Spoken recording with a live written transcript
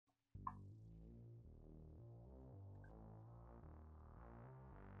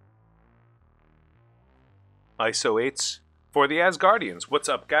ISO-8s for the Asgardians. What's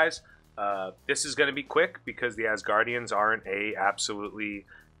up, guys? This is going to be quick because the Asgardians aren't a absolutely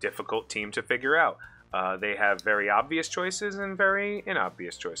difficult team to figure out. They have very obvious choices and very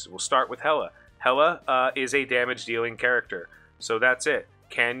inobvious choices. We'll start with Hela. Hela is a damage-dealing character, so that's it.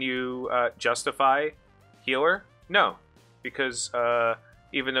 Can you justify healer? No, because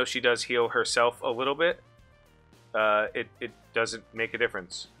even though she does heal herself a little bit, it doesn't make a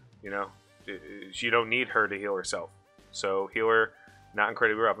difference, you know? You don't need her to heal herself. So healer, not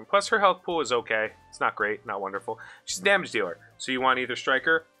incredibly relevant. Plus her health pool is okay. It's not great, not wonderful. She's a damage dealer. So you want either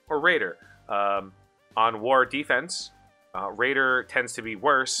striker or raider. On war defense, raider tends to be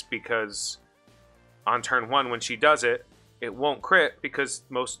worse because on turn 1 when she does it, it won't crit because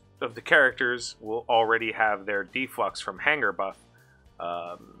most of the characters will already have their deflux from hanger buff.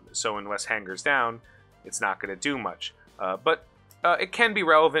 So unless hanger's down, it's not going to do much. But it can be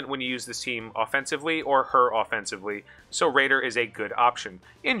relevant when you use this team offensively or her offensively, so Raider is a good option.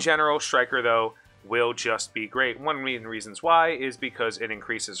 In general, Striker, though, will just be great. One of the reasons why is because it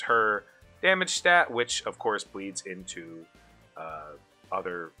increases her damage stat, which, of course, bleeds into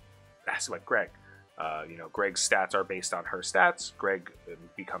other... like Greg. You know, Greg's stats are based on her stats. Greg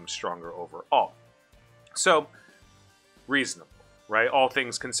becomes stronger overall. So, reasonable, right? All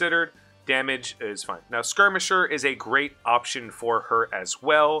things considered, damage is fine. Now, Skirmisher is a great option for her as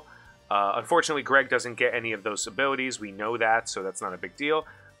well. Unfortunately, Greg doesn't get any of those abilities. We know that, so that's not a big deal.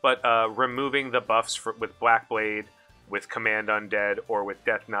 But removing the buffs with Black Blade, with Command Undead, or with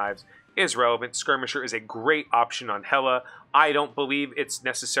Death Knives is relevant. Skirmisher is a great option on Hela. I don't believe it's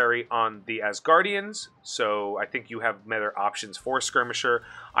necessary on the Asgardians, so I think you have better options for Skirmisher.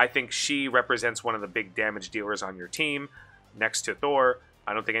 I think she represents one of the big damage dealers on your team, next to Thor.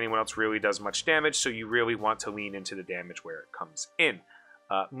 I don't think anyone else really does much damage, so you really want to lean into the damage where it comes in.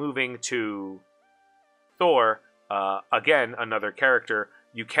 Moving to Thor, again, another character.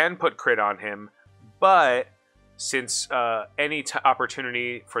 You can put crit on him, but since any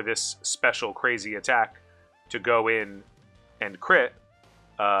opportunity for this special crazy attack to go in and crit,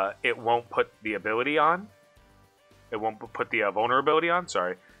 it won't put the ability on. It won't put the vulnerability on,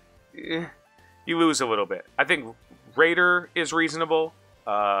 sorry. You lose a little bit. I think Raider is reasonable.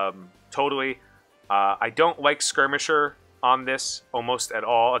 Totally. I don't like Skirmisher on this almost at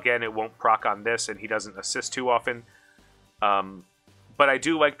all. Again, it won't proc on this, and he doesn't assist too often. But I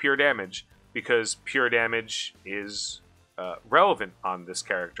do like pure damage, because pure damage is relevant on this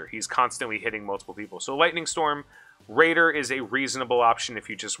character. He's constantly hitting multiple people. So Lightning Storm, Raider is a reasonable option if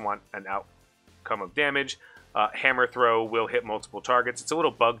you just want an outcome of damage. Hammer Throw will hit multiple targets. It's a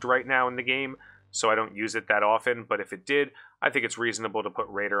little bugged right now in the game, so I don't use it that often, but if it did, I think it's reasonable to put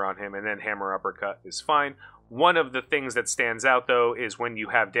Raider on him, and then Hammer Uppercut is fine. One of the things that stands out, though, is when you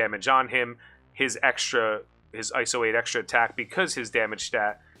have damage on him, his ISO-8 extra attack, because his damage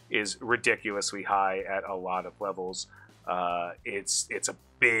stat is ridiculously high at a lot of levels. It's a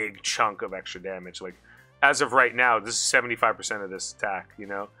big chunk of extra damage. Like, as of right now, this is 75% of this attack, you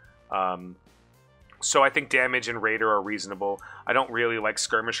know? So I think damage and Raider are reasonable. I don't really like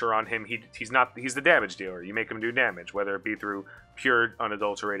Skirmisher on him. He's the damage dealer. You make him do damage, whether it be through pure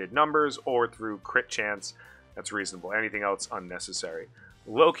unadulterated numbers or through crit chance. That's reasonable. Anything else, unnecessary.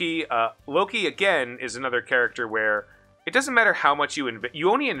 Loki, again, is another character where it doesn't matter how much you invest. You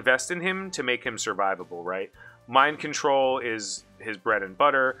only invest in him to make him survivable, right? Mind control is his bread and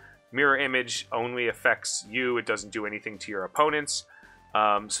butter. Mirror image only affects you. It doesn't do anything to your opponents.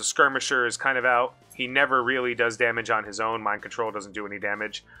 So Skirmisher is kind of out. He never really does damage on his own. Mind control doesn't do any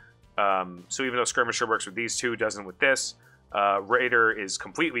damage. So even though Skirmisher works with these two, doesn't with this. Raider is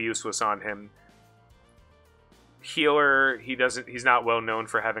completely useless on him. Healer, he's not well known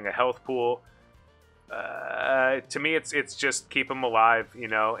for having a health pool. To me, it's just keep him alive, you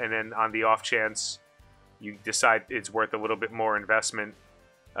know, and then on the off chance you decide it's worth a little bit more investment,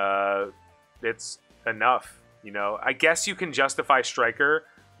 it's enough, you know. I guess you can justify Striker,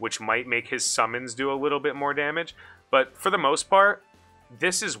 which might make his summons do a little bit more damage, but for the most part,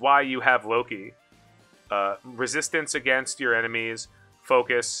 this is why you have Loki. Resistance against your enemies,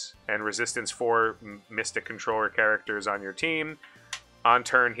 focus, and resistance for Mystic Controller characters on your team. On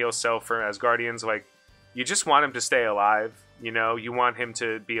turn, he'll sell for Asgardians. Like, you just want him to stay alive, you know? You want him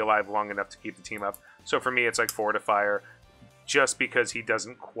to be alive long enough to keep the team up. So for me, it's like Fortifier, just because he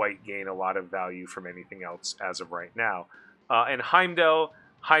doesn't quite gain a lot of value from anything else as of right now. And Heimdall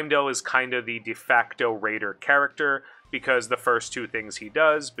is kind of the de facto Raider character, because the first two things he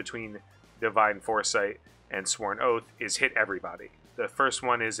does, between Divine Foresight and Sworn Oath, is hit everybody. The first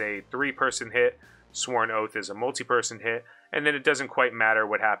one is a 3-person hit, Sworn Oath is a multi-person hit, and then it doesn't quite matter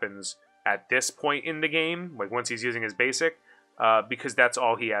what happens at this point in the game, like once he's using his basic, because that's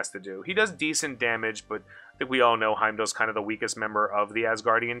all he has to do. He does decent damage, but I think we all know Heimdall's kind of the weakest member of the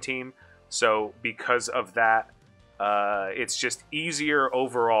Asgardian team. So because of that, it's just easier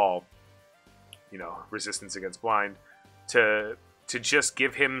overall, you know, resistance against blind, to just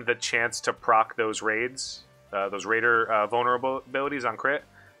give him the chance to proc those raids, those raider vulnerabilities on crit,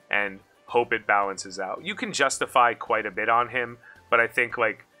 and hope it balances out. You can justify quite a bit on him, but I think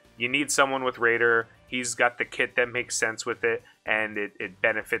like you need someone with raider. He's got the kit that makes sense with it, and it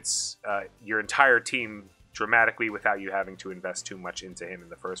benefits your entire team dramatically without you having to invest too much into him in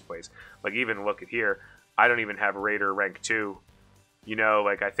the first place. Like, even look at here, I don't even have Raider rank 2. You know,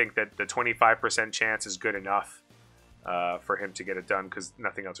 like, I think that the 25% chance is good enough for him to get it done, because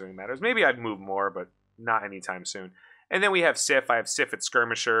nothing else really matters. Maybe I'd move more, but not anytime soon. And then we have Sif. I have Sif at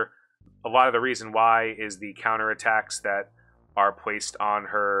Skirmisher. A lot of the reason why is the counterattacks that are placed on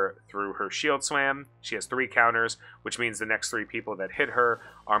her through her shield slam. She has 3 counters, which means the next 3 people that hit her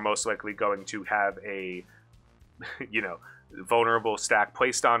are most likely going to have a, you know, vulnerable stack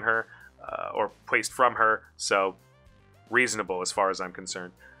placed on her, or placed from her. So reasonable as far as I'm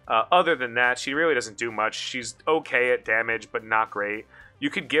concerned. Other than that, she really doesn't do much. She's okay at damage, but not great. You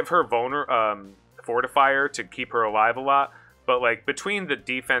could give her Fortifier to keep her alive a lot, but like between the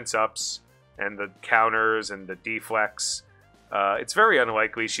defense ups and the counters and the deflects, it's very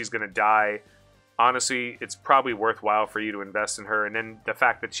unlikely she's going to die. Honestly, it's probably worthwhile for you to invest in her, and then the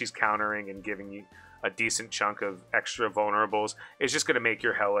fact that she's countering and giving you a decent chunk of extra vulnerables is just going to make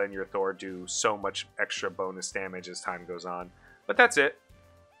your Hela and your Thor do so much extra bonus damage as time goes on. But that's it.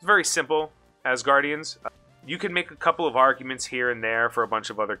 It's very simple, Asgardians. You can make a couple of arguments here and there for a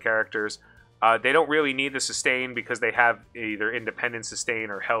bunch of other characters. They don't really need the sustain because they have either independent sustain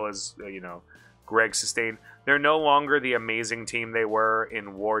or Hela's, you know, Greg sustain. They're no longer the amazing team they were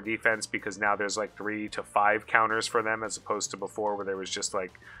in war defense, because now there's like 3 to 5 counters for them, as opposed to before where there was just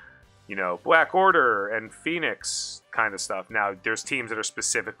like, you know, Black Order and Phoenix kind of stuff. Now there's teams that are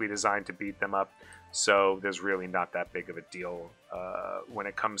specifically designed to beat them up, so there's really not that big of a deal when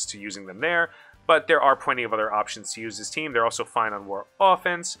it comes to using them there. But there are plenty of other options to use this team. They're also fine on war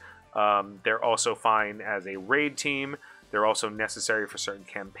offense. They're also fine as a raid team. They're also necessary for certain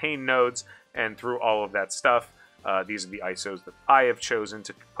campaign nodes. And through all of that stuff, these are the ISOs that I have chosen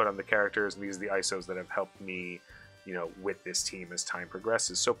to put on the characters, and these are the ISOs that have helped me, you know, with this team as time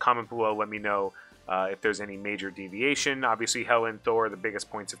progresses. So comment below, let me know if there's any major deviation. Obviously, Hela and Thor are the biggest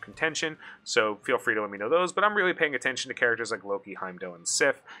points of contention, so feel free to let me know those. But I'm really paying attention to characters like Loki, Heimdall, and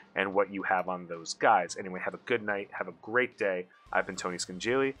Sif, and what you have on those guys. Anyway, have a good night. Have a great day. I've been Tony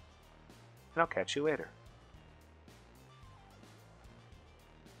Scungili, and I'll catch you later.